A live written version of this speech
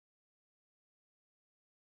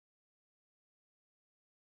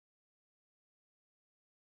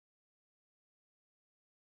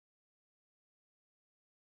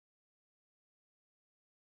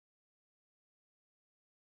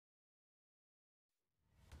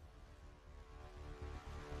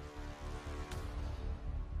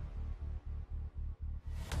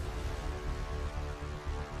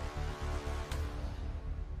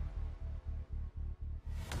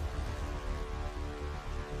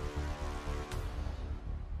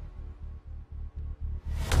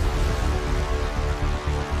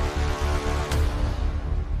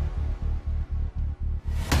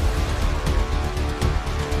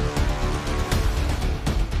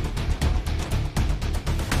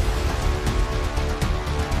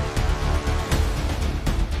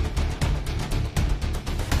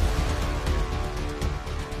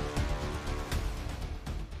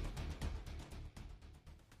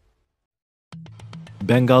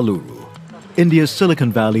Bengaluru, India's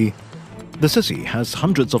Silicon Valley. The city has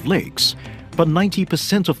hundreds of lakes, but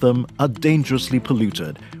 90% of them are dangerously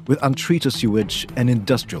polluted with untreated sewage and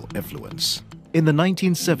industrial effluents. In the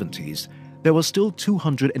 1970s, there were still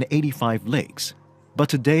 285 lakes, but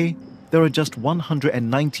today there are just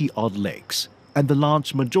 190 odd lakes, and the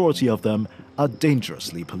large majority of them are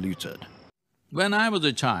dangerously polluted. When I was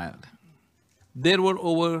a child, there were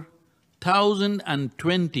over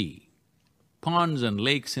 1,020 ponds and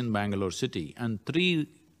lakes in Bangalore city and 3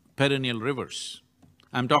 perennial rivers.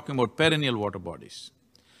 I'm talking about perennial water bodies.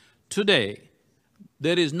 Today,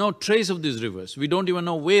 there is no trace of these rivers. We don't even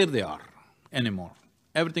know where they are anymore.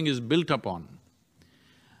 Everything is built upon.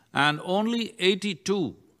 And only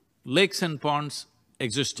 82 lakes and ponds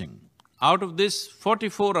existing. Out of this,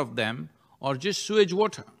 44 of them are just sewage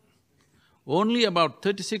water. Only about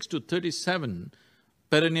 36 to 37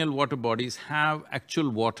 perennial water bodies have actual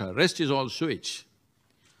water, rest is all sewage.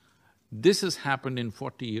 This has happened in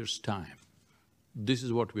 40 years' time. This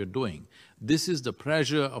is what we're doing. This is the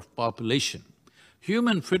pressure of population.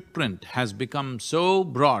 Human footprint has become so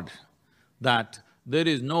broad that there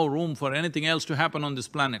is no room for anything else to happen on this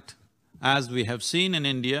planet. As we have seen in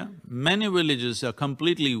India, many villages are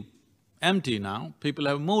completely empty now. People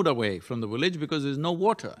have moved away from the village because there's no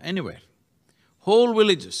water anywhere. Whole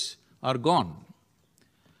villages are gone.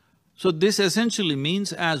 So this essentially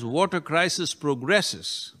means as water crisis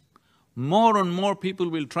progresses, more and more people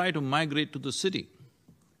will try to migrate to the city.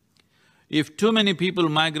 If too many people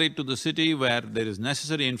migrate to the city where there is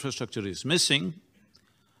necessary infrastructure is missing,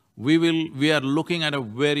 we are looking at a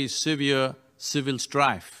very severe civil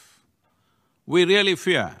strife. We really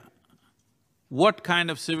fear what kind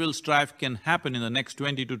of civil strife can happen in the next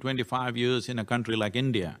 20 to 25 years in a country like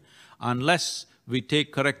India unless we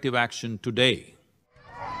take corrective action today.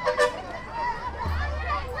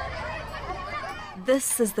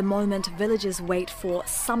 This is the moment villagers wait for,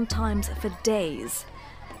 sometimes for days.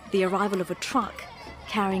 The arrival of a truck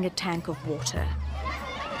carrying a tank of water.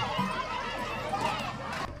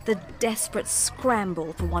 The desperate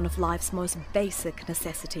scramble for one of life's most basic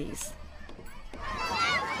necessities.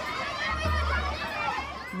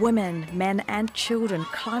 Women, men and children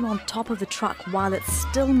climb on top of the truck while it's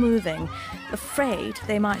still moving, afraid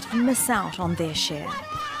they might miss out on their share.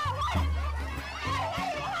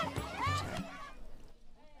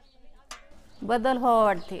 बदल व्हावा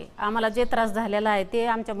वाटते. आम्हाला जे त्रास झालेला आहे ते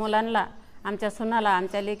आमच्या मुलांना, आमच्या सुनाला,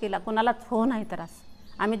 आमच्या लेकीला कुणालाच हो नाही त्रास.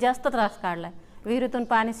 आम्ही जास्त त्रास काढलाय. विहिरीतून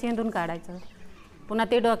पाणी शेंदून काढायचं, पुन्हा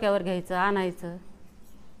ते डोक्यावर घ्यायचं, आणायचं.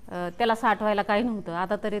 त्याला साठवायला काही नव्हतं.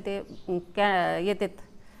 आता तरी ते येतात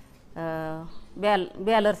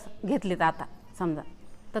बॅलर्स घेतलेत आता समजा.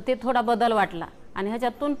 तर ते थोडा बदल वाटला आणि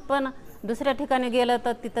ह्याच्यातून पण दुसऱ्या ठिकाणी गेलं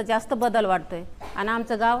तर तिथं जास्त बदल वाटतोय आणि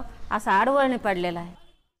आमचं गाव असं आडवळणी पडलेलं आहे.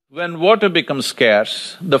 When water becomes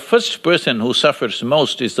scarce, the first person who suffers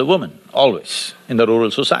most is the woman, always, in the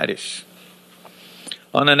rural societies.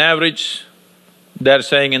 On an average, they're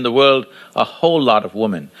saying in the world, a whole lot of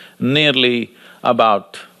women, nearly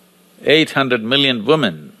about 800 million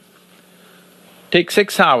women, take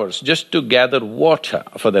 6 hours just to gather water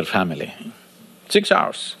for their family. 6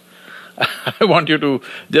 hours. I want you to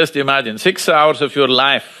just imagine, 6 hours of your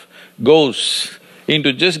life goes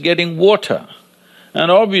into just getting water. And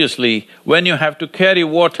obviously, when you have to carry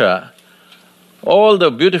water, all the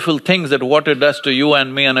beautiful things that water does to you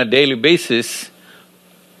and me on a daily basis,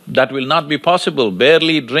 that will not be possible.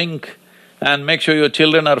 Barely drink and make sure your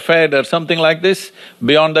children are fed or something like this,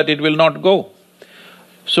 beyond that it will not go.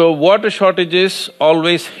 So water shortages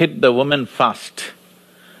always hit the women first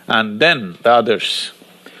and then the others.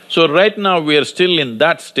 So right now we are still in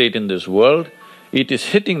that state in this world, it is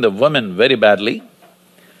hitting the women very badly.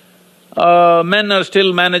 Men are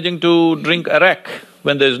still managing to drink arak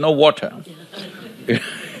when there is no water,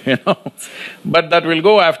 you know. But that will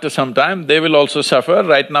go after some time, they will also suffer.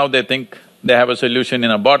 Right now they think they have a solution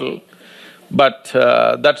in a bottle, but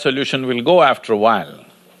that solution will go after a while.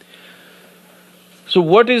 So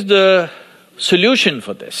what is the solution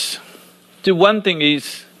for this? See, one thing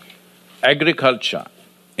is agriculture.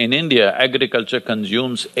 In India, agriculture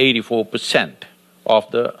consumes 84%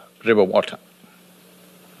 of the river water.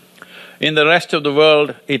 In the rest of the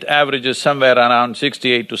world, it averages somewhere around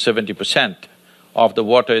 68 to 70% of the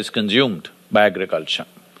water is consumed by agriculture.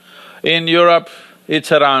 In Europe,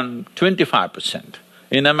 it's around 25%.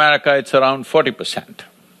 In America, it's around 40%.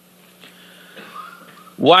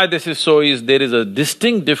 Why this is so is there is a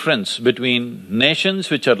distinct difference between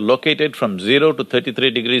nations which are located from 0 to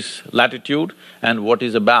 33 degrees latitude and what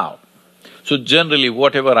is above. So generally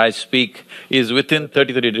whatever I speak is within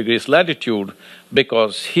 33 degrees latitude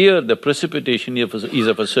because here the precipitation is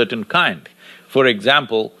of a certain kind. For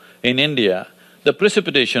example, in India, the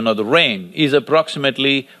precipitation or the rain is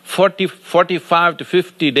approximately 45 to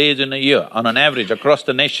 50 days in a year on an average across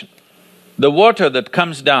the nation. The water that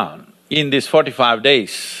comes down in these 45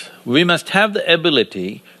 days, we must have the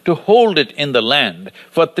ability to hold it in the land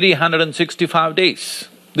for 365 days.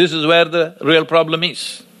 This is where the real problem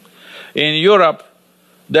is. In Europe,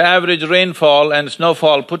 the average rainfall and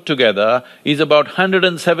snowfall put together is about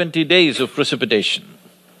 170 days of precipitation.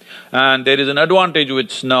 And there is an advantage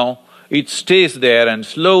with snow, it stays there and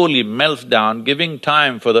slowly melts down, giving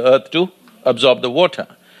time for the earth to absorb the water.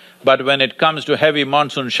 But when it comes to heavy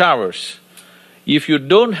monsoon showers, if you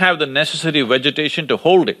don't have the necessary vegetation to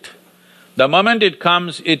hold it, the moment it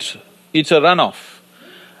comes, it's a runoff.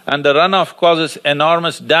 And the runoff causes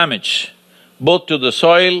enormous damage, both to the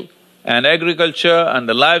soil and agriculture and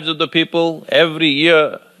the lives of the people. Every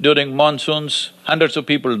year during monsoons, hundreds of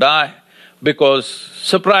people die because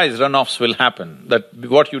surprise runoffs will happen, that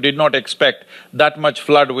what you did not expect, that much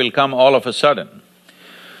flood will come all of a sudden.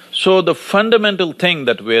 So the fundamental thing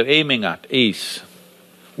that we're aiming at is,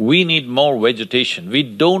 we need more vegetation. We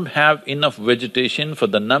don't have enough vegetation for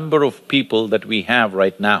the number of people that we have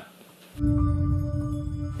right now.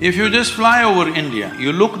 If you just fly over India,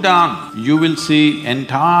 you look down, you will see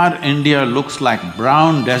entire India looks like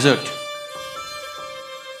brown desert.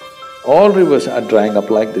 All rivers are drying up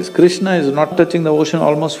like this. Krishna is not touching the ocean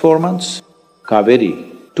almost 4 months.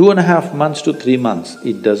 Kaveri, 2.5 months to 3 months,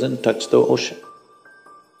 it doesn't touch the ocean.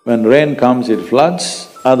 When rain comes, it floods,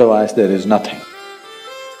 otherwise there is nothing.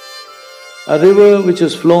 A river which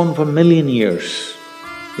has flown for 1,000,000 years,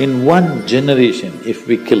 in one generation, if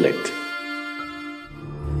we kill it.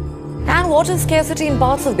 And water scarcity in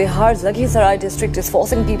parts of Bihar's Lakhisarai district is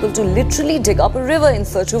forcing people to literally dig up a river in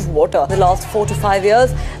search of water. The last 4 to 5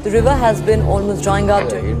 years, the river has been almost drying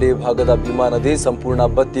up.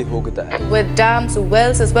 With dams,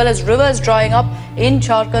 wells as well as rivers drying up in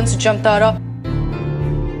Jharkhand's Jamtara.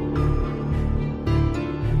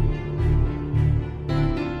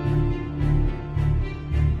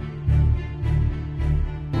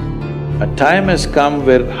 A time has come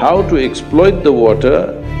where how to exploit the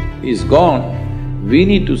water is gone. We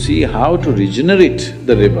need to see how to regenerate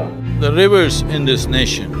the river. The rivers in this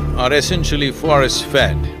nation are essentially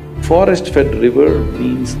forest-fed. Forest-fed river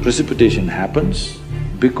means precipitation happens.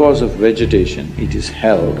 Because of vegetation, it is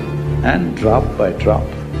held and drop by drop,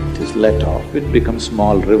 it is let off. It becomes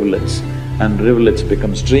small rivulets and rivulets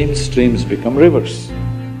become streams, streams become rivers.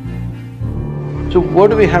 So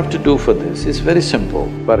what do we have to do for this? It's very simple.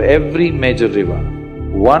 For every major river,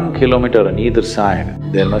 1 kilometer on either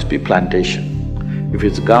side, there must be plantation. If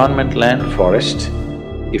it's government land, forest.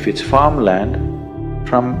 If it's farmland,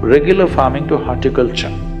 from regular farming to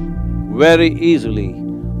horticulture. Very easily,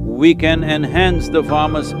 we can enhance the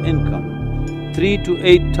farmer's income 3 to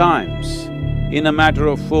 8 times in a matter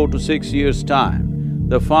of 4 to 6 years' time.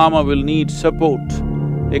 The farmer will need support,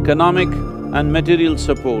 economic and material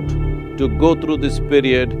support, to go through this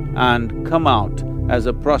period and come out as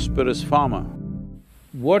a prosperous farmer.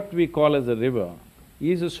 What we call as a river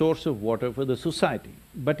is a source of water for the society,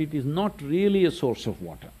 but it is not really a source of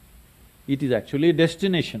water. It is actually a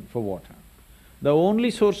destination for water. The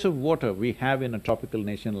only source of water we have in a tropical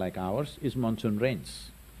nation like ours is monsoon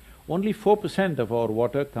rains. Only 4% of our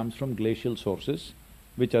water comes from glacial sources,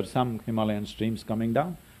 which are some Himalayan streams coming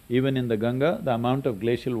down. Even in the Ganga, the amount of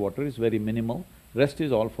glacial water is very minimal. Rest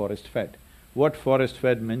is all forest-fed. What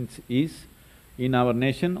forest-fed means is, in our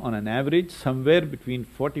nation, on an average, somewhere between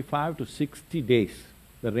 45 to 60 days,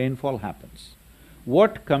 the rainfall happens.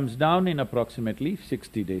 What comes down in approximately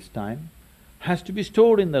 60 days' time has to be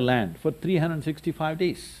stored in the land for 365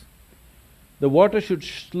 days. The water should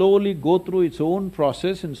slowly go through its own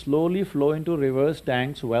process and slowly flow into rivers,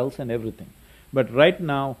 tanks, wells and everything. But right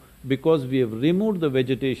now, because we have removed the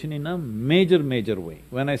vegetation in a major way,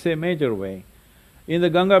 when I say major way, in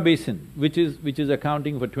the Ganga basin, which is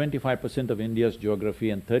accounting for 25% of India's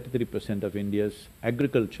geography and 33% of India's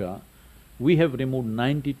agriculture, we have removed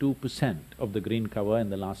 92% of the green cover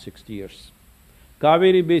in the last 60 years.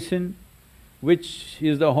 Kaveri basin, which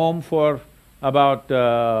is the home for about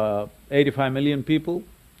 85 million people,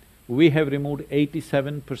 we have removed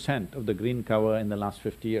 87% of the green cover in the last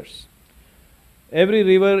 50 years. Every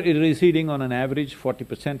river is receding on an average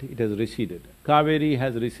 40%, it has receded. Kaveri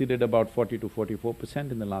has receded about 40 to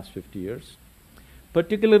 44% in the last 50 years.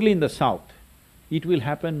 Particularly in the south, it will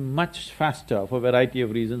happen much faster for a variety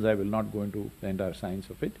of reasons. I will not go into the entire science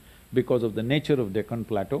of it. Because of the nature of Deccan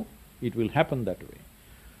Plateau, it will happen that way.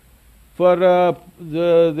 There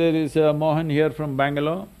is Mohan here from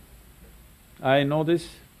Bangalore. I know this,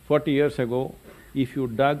 40 years ago, if you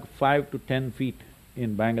dug 5 to 10 feet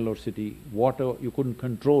in Bangalore city, water, you couldn't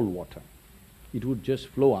control water. It would just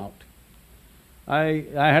flow out. I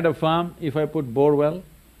had a farm, if I put bore well,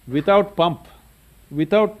 without pump,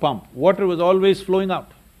 water was always flowing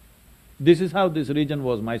out. This is how this region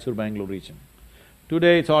was, Mysore-Bangalore region.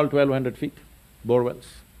 Today it's all 1200 feet, bore wells.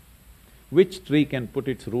 Which tree can put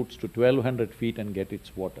its roots to 1200 feet and get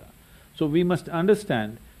its water? So we must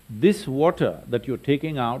understand, this water that you're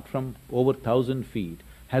taking out from over 1000 feet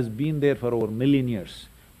has been there for over 1,000,000 years,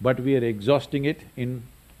 but we are exhausting it in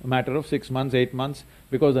a matter of 6 months, 8 months,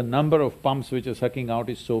 because the number of pumps which are sucking out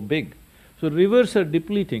is so big. So rivers are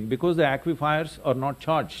depleting because the aquifers are not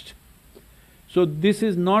charged. So this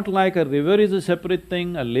is not like a river is a separate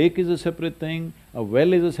thing, a lake is a separate thing, a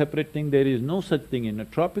well is a separate thing, there is no such thing. In a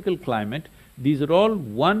tropical climate, these are all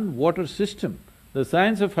one water system. The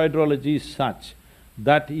science of hydrology is such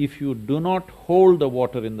that if you do not hold the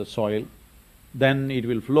water in the soil, then it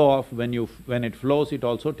will flow off. When it flows, it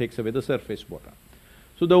also takes away the surface water.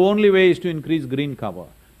 So the only way is to increase green cover.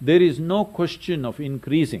 There is no question of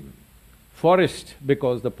increasing forest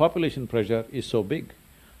because the population pressure is so big.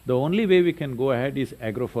 The only way we can go ahead is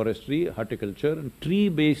agroforestry, horticulture and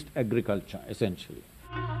tree-based agriculture, essentially.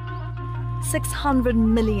 600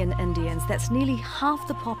 million Indians, that's nearly half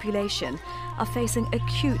the population, are facing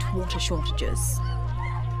acute water shortages.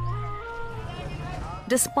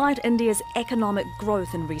 Despite India's economic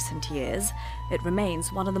growth in recent years, it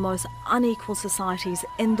remains one of the most unequal societies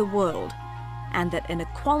in the world, and that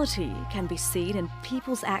inequality can be seen in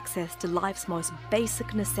people's access to life's most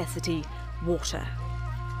basic necessity, water.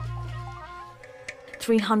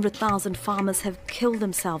 300,000 farmers have killed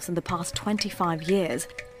themselves in the past 25 years,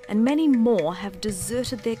 and many more have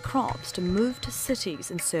deserted their crops to move to cities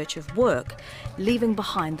in search of work, leaving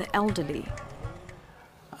behind the elderly.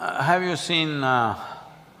 Have you seen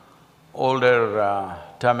older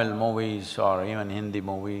Tamil movies or even Hindi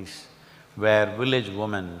movies where village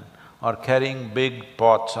women are carrying big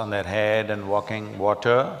pots on their head and walking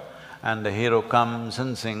water, and the hero comes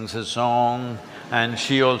and sings a song, and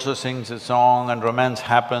she also sings a song, and romance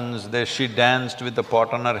happens, there she danced with the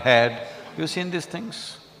pot on her head. You've seen these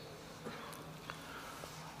things?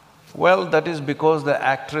 Well, that is because the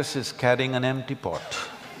actress is carrying an empty pot.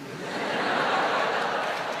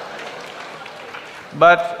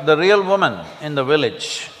 But the real woman in the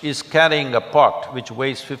village is carrying a pot which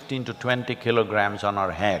weighs 15 to 20 kilograms on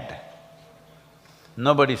her head.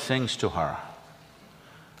 Nobody sings to her,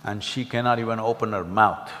 and she cannot even open her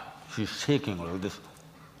mouth. She's shaking like this.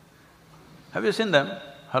 Have you seen them?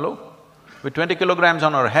 Hello? With 20 kilograms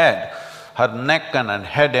on her head, her neck and her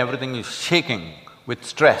head, everything is shaking with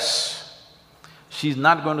stress. She's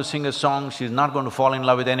not going to sing a song, she's not going to fall in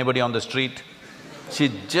love with anybody on the street. She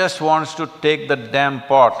just wants to take the damn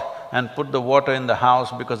pot and put the water in the house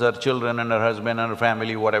because her children and her husband and her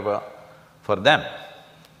family, whatever, for them.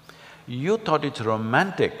 You thought it's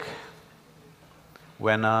romantic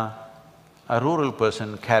when a rural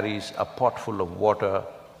person carries a pot full of water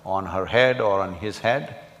on her head or on his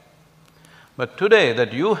head. But today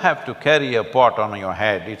that you have to carry a pot on your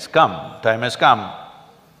head, it's come, time has come.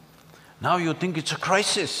 Now you think it's a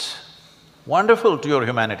crisis. Wonderful to your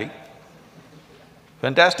humanity.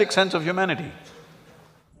 Fantastic sense of humanity.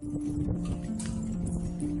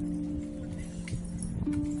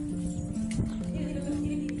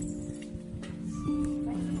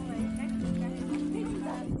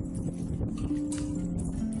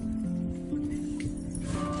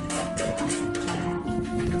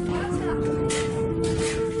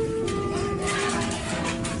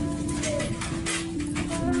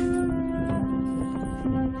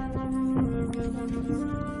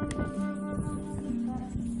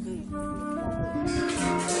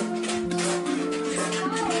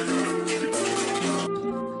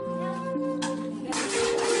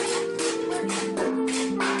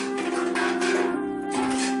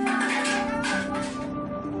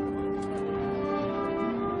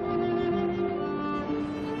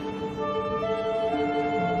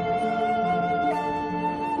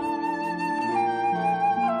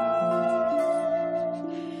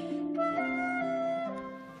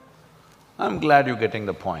 I'm glad you're getting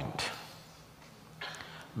the point.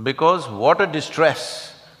 Because water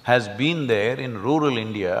distress has been there in rural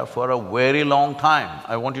India for a very long time.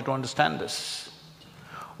 I want you to understand this.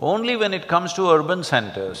 Only when it comes to urban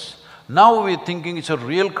centers, now we're thinking it's a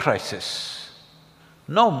real crisis.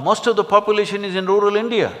 No, most of the population is in rural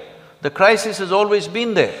India. The crisis has always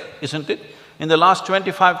been there, isn't it? In the last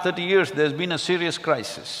 25, 30 years, there's been a serious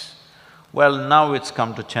crisis. Well, now it's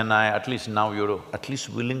come to Chennai, at least now you're at least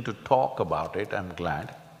willing to talk about it, I'm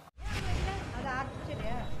glad.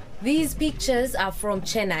 These pictures are from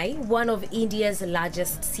Chennai, one of India's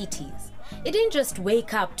largest cities. It didn't just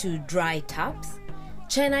wake up to dry taps.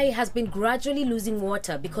 Chennai has been gradually losing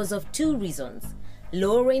water because of two reasons: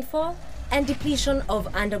 low rainfall and depletion of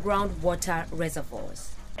underground water reservoirs.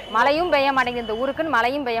 மழையும் பெய்ய மாட்டேங்குது, இந்த ஊருக்குன்னு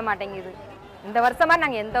மழையும் பெய்ய மாட்டேங்குது. இந்த வருஷமா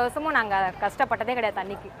நாங்க எந்த வருஷமும் நாங்க கஷ்டப்பட்டதே கிடையாது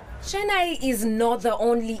தண்ணிக்கு. Chennai is not the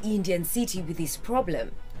only Indian city with this problem.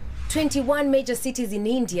 21 major cities in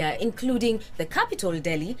India, including the capital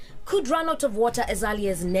Delhi, could run out of water as early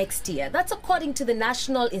as next year. That's according to the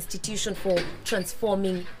National Institution for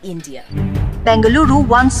Transforming India. Bengaluru,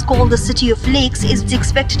 once called the city of lakes, is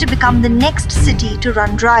expected to become the next city to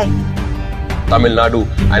run dry. Tamil Nadu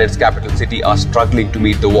and its capital city are struggling to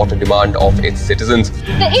meet the water demand of its citizens.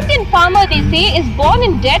 The Indian farmer, they say, is born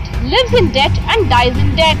in debt, lives in debt and dies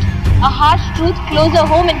in debt. A harsh truth closer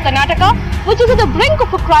home in Karnataka, which is at the brink of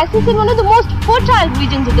a crisis in one of the most fertile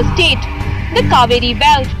regions of the state, the Kaveri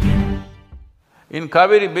belt. In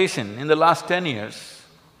Kaveri Basin, in the last 10 years,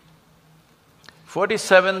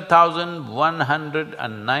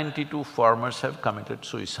 47,192 farmers have committed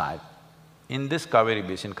suicide in this Kaveri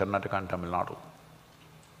Basin, Karnataka and Tamil Nadu.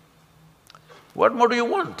 What more do you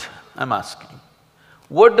want, I'm asking?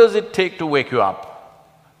 What does it take to wake you up?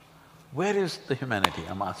 Where is the humanity,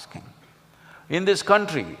 I'm asking? In this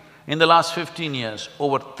country, in the last 15 years,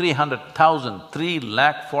 over 300,000, 3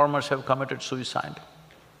 lakh farmers have committed suicide.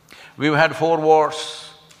 We've had 4 wars,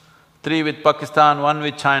 3 with Pakistan, 1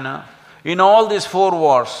 with China. In all these 4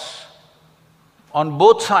 wars, on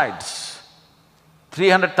both sides,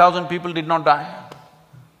 300,000 people did not die.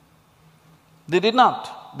 They did not.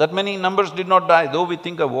 That many numbers did not die. Though we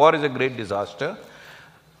think a war is a great disaster,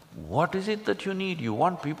 what is it that you need? You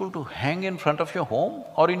want people to hang in front of your home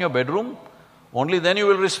or in your bedroom? Only then you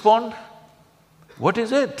will respond? What is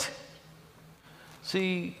it? See,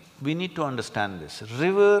 we need to understand this.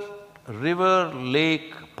 River, lake,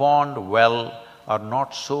 pond, well are not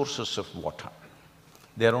sources of water.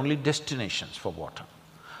 They are only destinations for water.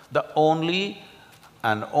 The only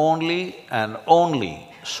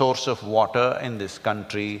source of water in this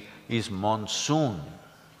country is monsoon.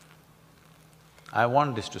 I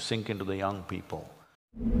want this to sink into the young people.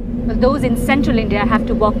 Well, those in central India have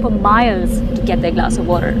to walk for miles to get their glass of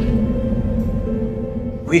water.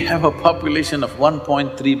 We have a population of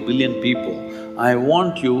 1.3 billion people. I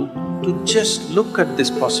want you to just look at this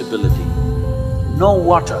possibility. No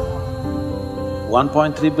water,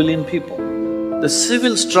 1.3 billion people. The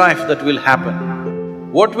civil strife that will happen.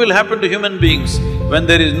 What will happen to human beings when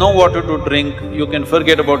there is no water to drink? You can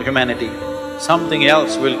forget about humanity. Something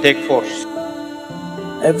else will take force.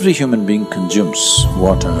 Every human being consumes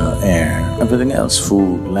water, air, everything else,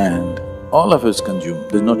 food, land, all of us consume,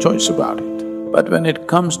 there's no choice about it. But when it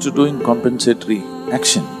comes to doing compensatory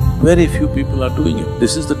action, very few people are doing it.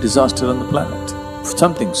 This is the disaster on the planet.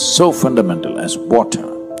 Something so fundamental as water,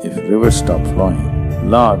 if rivers stop flowing,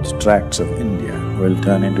 large tracts of India will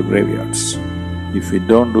turn into graveyards. If we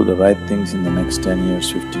don't do the right things in the next 10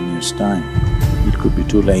 years, 15 years' time, it could be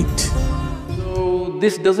too late. So,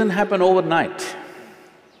 this doesn't happen overnight.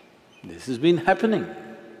 This has been happening.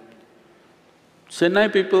 Chennai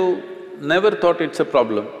people never thought it's a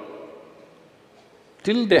problem,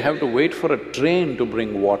 till they have to wait for a train to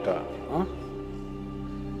bring water, huh?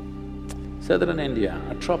 Southern India,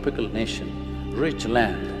 a tropical nation, rich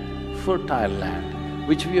land, fertile land,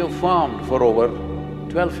 which we have farmed for over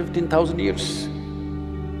 12,000–15,000 years.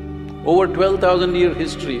 Over 12,000-year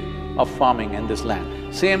history of farming in this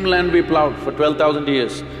land. Same land we plowed for 12,000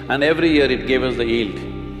 years and every year it gave us the yield.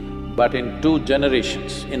 But in 2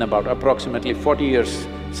 generations, in about approximately 40 years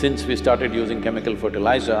since we started using chemical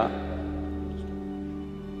fertilizer,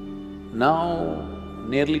 now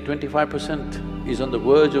nearly 25% is on the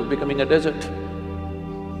verge of becoming a desert.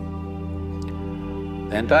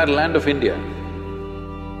 The entire land of India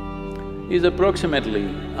is approximately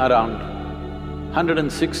around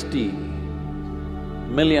 160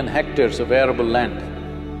 million hectares of arable land.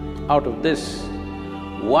 Out of this,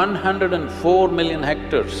 104 million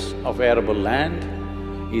hectares of arable land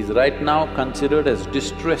is right now considered as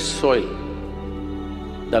distressed soil.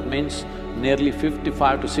 That means nearly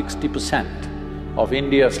 55 to 60% of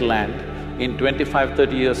India's land in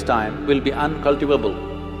 25–30 years' time will be uncultivable.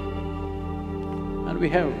 And we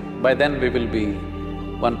have… by then we will be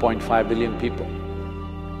 1.5 billion people.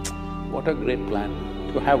 What a great plan,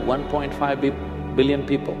 to have 1.5 billion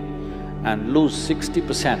people and lose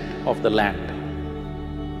 60% of the land.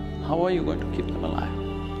 How are you going to keep them alive?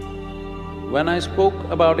 When I spoke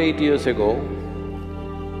about 8 years ago,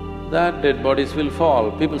 that dead bodies will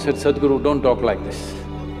fall. People said, Sadhguru, don't talk like this.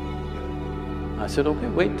 I said, okay,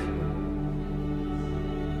 wait.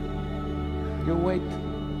 You wait,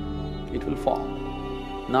 it will fall.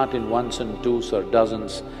 Not in ones and twos or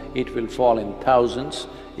dozens, it will fall in thousands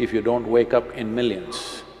if you don't wake up in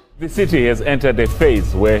millions. The city has entered a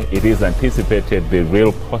phase where it is anticipated the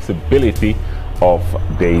real possibility of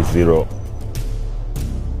Day Zero.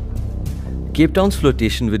 Cape Town's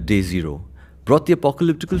flirtation with Day Zero brought the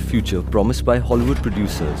apocalyptic future promised by Hollywood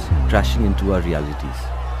producers crashing into our realities.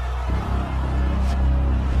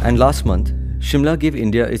 And last month, Shimla gave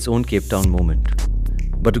India its own Cape Town moment.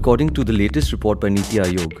 But according to the latest report by Niti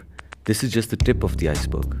Aayog, this is just the tip of the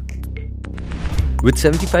iceberg. With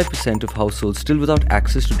 75% of households still without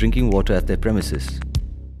access to drinking water at their premises,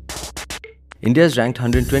 India is ranked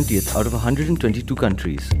 120th out of 122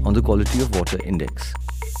 countries on the Quality of Water Index.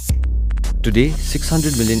 Today,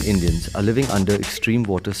 600 million Indians are living under extreme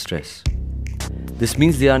water stress. This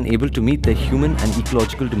means they are unable to meet their human and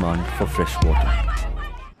ecological demand for fresh water.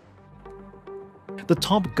 The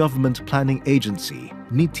top government planning agency,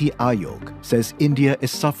 Niti Aayog, says India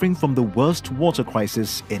is suffering from the worst water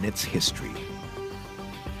crisis in its history.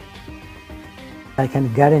 I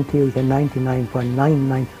can guarantee you with a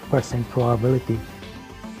 99.99% probability,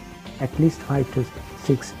 at least 5 to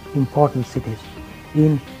 6 important cities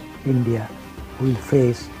in India will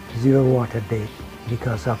face zero water day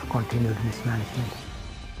because of continued mismanagement.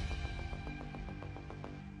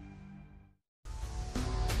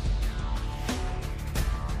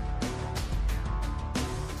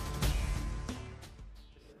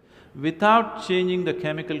 Without changing the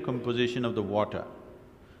chemical composition of the water,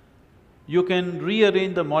 you can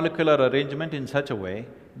rearrange the molecular arrangement in such a way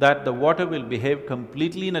that the water will behave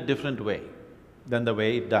completely in a different way than the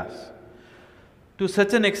way it does. To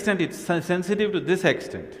such an extent, it's sensitive to this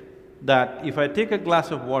extent that if I take a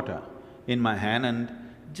glass of water in my hand and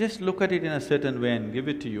just look at it in a certain way and give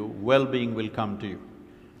it to you, well-being will come to you.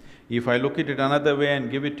 If I look at it another way and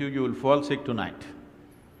give it to you, you will fall sick tonight.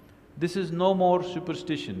 This is no more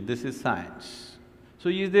superstition, this is science. So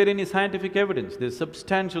is there any scientific evidence? There's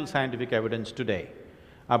substantial scientific evidence today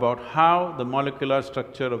about how the molecular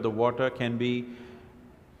structure of the water can be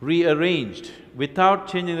rearranged without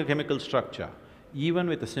changing the chemical structure, even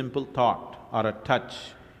with a simple thought or a touch.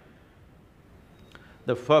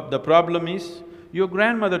 The problem is, your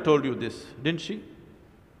grandmother told you this, didn't she?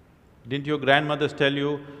 Didn't your grandmothers tell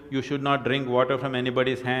you, you should not drink water from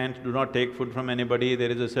anybody's hand, do not take food from anybody, there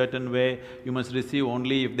is a certain way, you must receive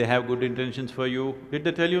only if they have good intentions for you? Did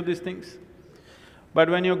they tell you these things? But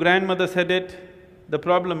when your grandmother said it, the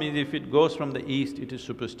problem is if it goes from the east, it is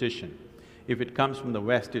superstition. If it comes from the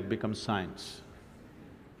west, it becomes science.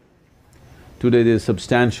 Today there is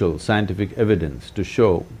substantial scientific evidence to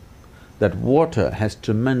show that water has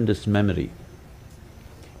tremendous memory.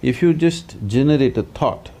 If you just generate a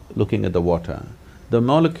thought looking at the water, the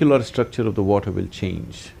molecular structure of the water will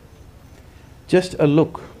change. Just a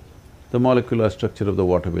look, the molecular structure of the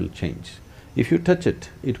water will change. If you touch it,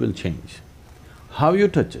 it will change. How you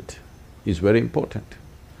touch it is very important.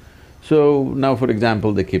 So now for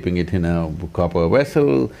example, they're keeping it in a copper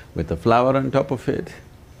vessel with a flower on top of it,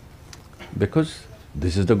 because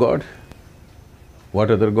this is the god.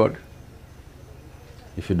 What other god?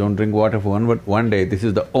 If you don't drink water for one day, this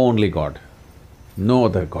is the only god. No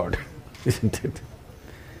other god, isn't it?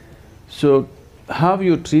 So, how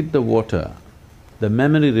you treat the water, the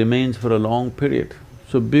memory remains for a long period.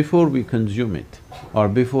 So before we consume it or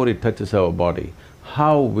before it touches our body,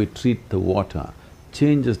 how we treat the water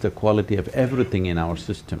changes the quality of everything in our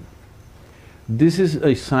system. This is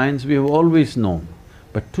a science we have always known,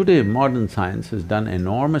 but today modern science has done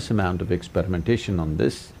enormous amount of experimentation on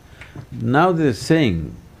this. Now they're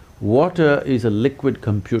saying water is a liquid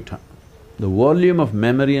computer. The volume of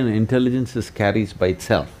memory and intelligence it carries by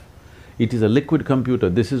itself. It is a liquid computer,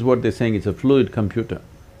 this is what they're saying, it's a fluid computer.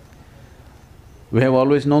 We have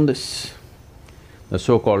always known this. The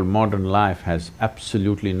so-called modern life has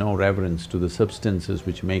absolutely no reverence to the substances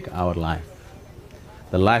which make our life.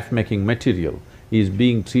 The life-making material is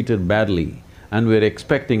being treated badly and we're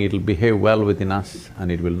expecting it'll behave well within us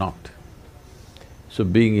and it will not. So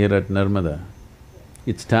being here at Narmada,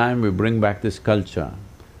 it's time we bring back this culture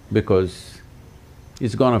because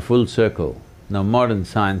it's gone a full circle. Now modern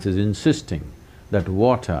science is insisting that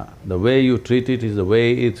water, the way you treat it is the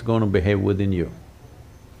way it's going to behave within you.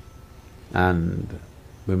 And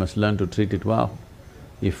we must learn to treat it well.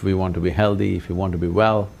 If we want to be healthy, if we want to be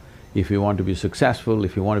well, if we want to be successful,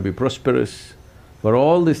 if we want to be prosperous, for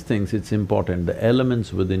all these things it's important the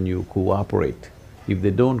elements within you cooperate. If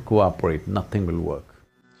they don't cooperate, nothing will work.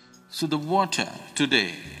 So the water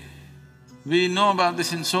today We know about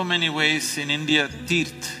this in so many ways. In India,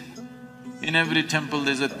 tirth. In every temple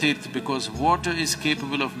there's a tirth because water is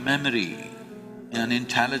capable of memory and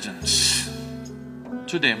intelligence.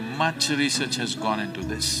 Today, much research has gone into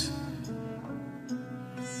this.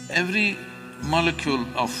 Every molecule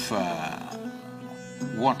of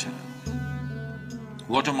water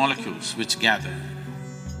molecules which gather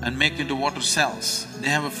and make into water cells, they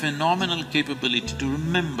have a phenomenal capability to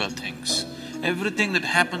remember things. Everything that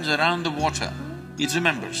happens around the water, it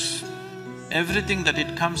remembers. Everything that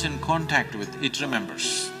it comes in contact with, it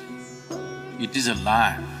remembers. It is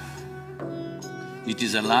alive. It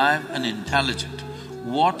is alive and intelligent.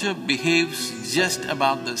 Water behaves just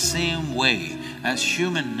about the same way as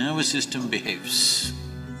human nervous system behaves.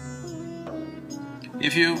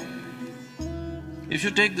 If you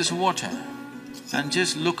take this water and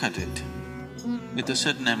just look at it with a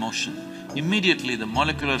certain emotion, immediately the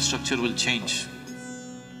molecular structure will change.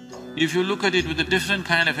 If you look at it with a different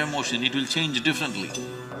kind of emotion, it will change differently.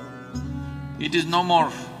 It is no more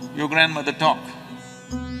your grandmother talk.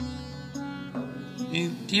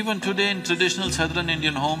 Even today in traditional southern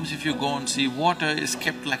Indian homes, if you go and see, water is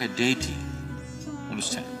kept like a deity,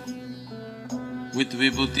 understand? With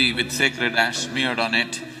vibhuti, with sacred ash smeared on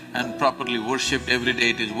it and properly worshipped every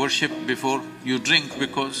day. It is worshipped before you drink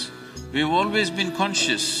because we've always been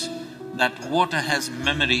conscious that water has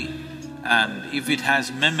memory, and if it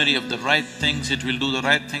has memory of the right things, it will do the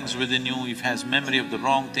right things within you. If it has memory of the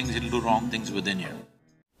wrong things, it'll do wrong things within you.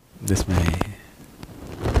 This may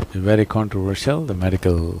be very controversial. The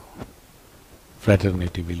medical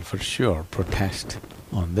fraternity will for sure protest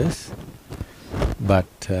on this, but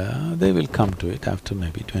they will come to it after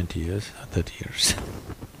maybe 20 years or 30 years.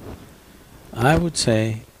 I would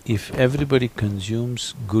say if everybody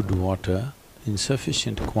consumes good water in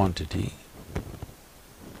sufficient quantity,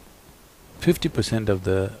 50% of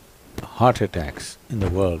the heart attacks in the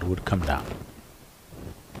world would come down.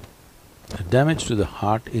 The damage to the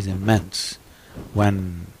heart is immense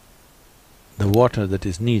when the water that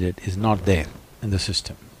is needed is not there in the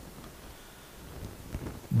system.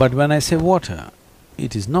 But when I say water,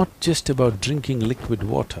 it is not just about drinking liquid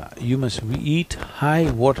water, you must eat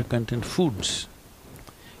high water content foods.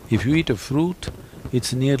 If you eat a fruit,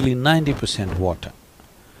 it's nearly 90% water.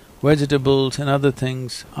 Vegetables and other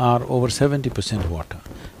things are over 70% water.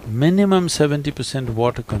 Minimum 70%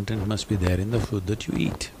 water content must be there in the food that you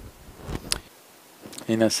eat.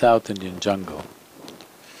 In a South Indian jungle,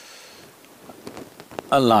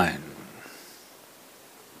 a lion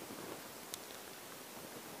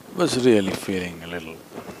was really feeling a little,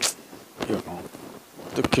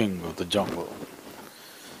 the king of the jungle.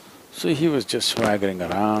 So he was just swaggering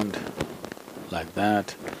around like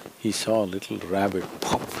that. He saw a little rabbit,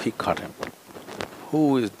 pop, he caught him.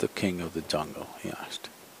 "Who is the king of the jungle?" he asked.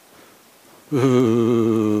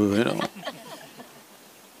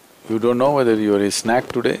 You don't know whether you are his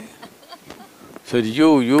snack today? Said,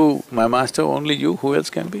 you, my master, only you, who else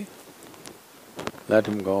can be? Let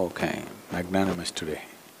him go, okay, magnanimous today.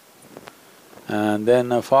 And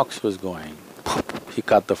then a fox was going, pop, he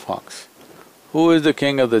caught the fox. "Who is the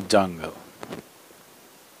king of the jungle?"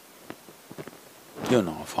 You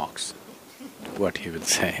know a fox, what he will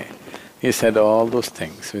say. He said all those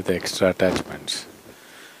things with extra attachments.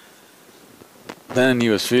 Then he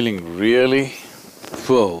was feeling really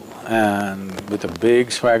full, and with a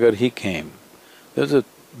big swagger he came. There was a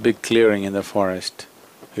big clearing in the forest.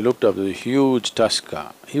 He looked up, there was a huge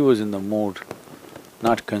tusker. He was in the mood,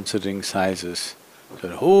 not considering sizes.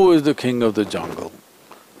 Said, "Who is the king of the jungle?"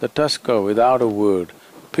 The tusker, without a word,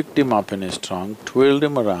 picked him up in his trunk, twirled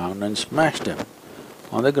him around and smashed him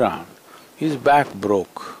on the ground. His back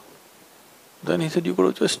broke. Then he said, "You could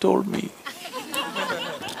have just told me."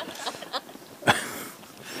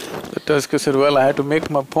 The tusker said, "Well, I had to make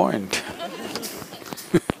my point."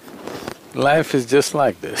 Life is just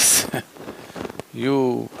like this.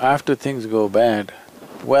 After things go bad,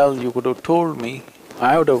 "Well, you could have told me,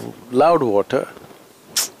 I would have loved water.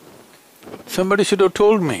 Somebody should have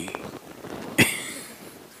told me."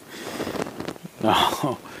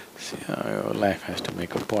 No, see, life has to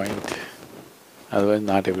make a point, otherwise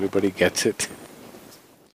not everybody gets it.